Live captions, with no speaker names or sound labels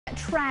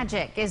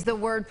Tragic is the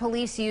word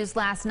police used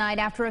last night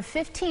after a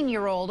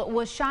 15-year-old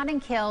was shot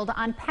and killed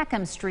on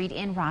Peckham Street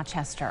in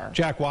Rochester.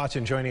 Jack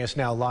Watson joining us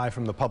now live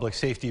from the Public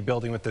Safety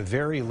Building with the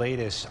very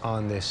latest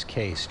on this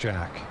case.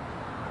 Jack.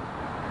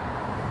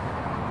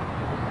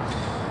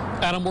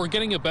 Adam, we're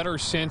getting a better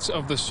sense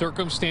of the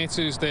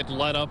circumstances that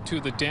led up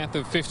to the death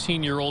of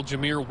 15-year-old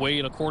Jamere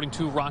Wade, according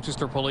to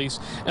Rochester police.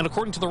 And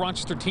according to the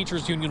Rochester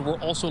Teachers Union, we're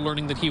also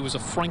learning that he was a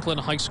Franklin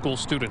High School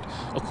student.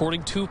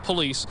 According to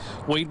police,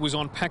 Wade was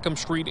on Peckham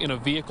Street in a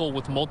vehicle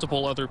with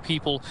multiple other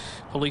people.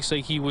 Police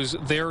say he was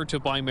there to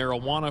buy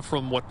marijuana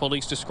from what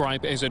police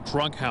describe as a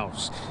drug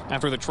house.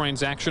 After the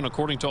transaction,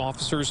 according to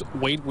officers,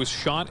 Wade was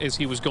shot as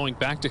he was going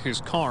back to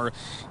his car.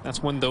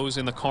 That's when those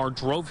in the car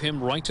drove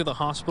him right to the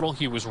hospital.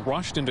 He was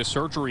rushed into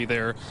surgery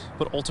there,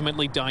 but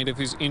ultimately died of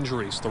his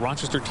injuries. The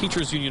Rochester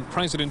Teachers Union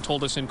president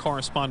told us in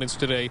correspondence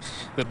today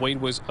that Wade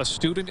was a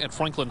student at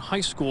Franklin High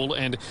School,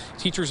 and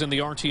teachers in the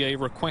RTA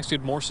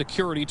requested more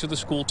security to the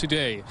school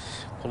today.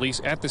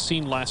 Police at the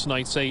scene last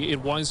night say it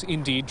was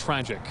indeed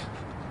tragic.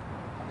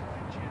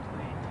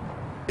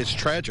 It's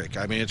tragic.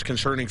 I mean, it's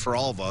concerning for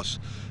all of us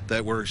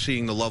that we're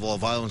seeing the level of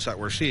violence that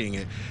we're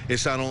seeing.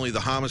 It's not only the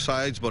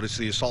homicides, but it's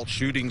the assault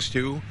shootings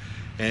too.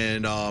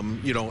 And,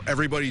 you know,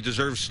 everybody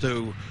deserves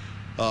to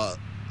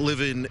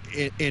live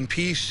in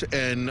peace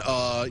and,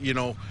 you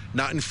know,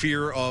 not in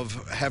fear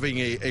of having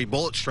a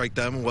bullet strike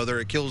them, whether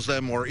it kills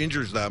them or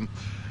injures them.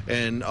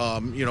 And,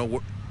 you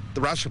know,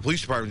 the Rochester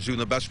Police Department is doing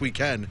the best we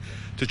can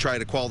to try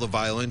to quell the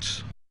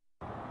violence.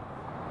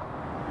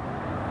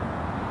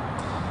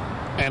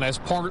 And as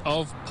part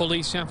of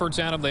police efforts,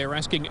 Adam, they are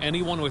asking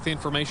anyone with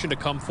information to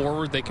come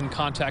forward. They can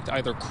contact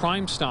either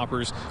Crime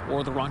Stoppers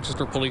or the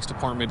Rochester Police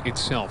Department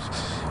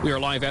itself. We are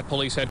live at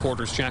police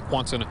headquarters. Jack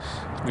Watson,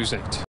 News 8.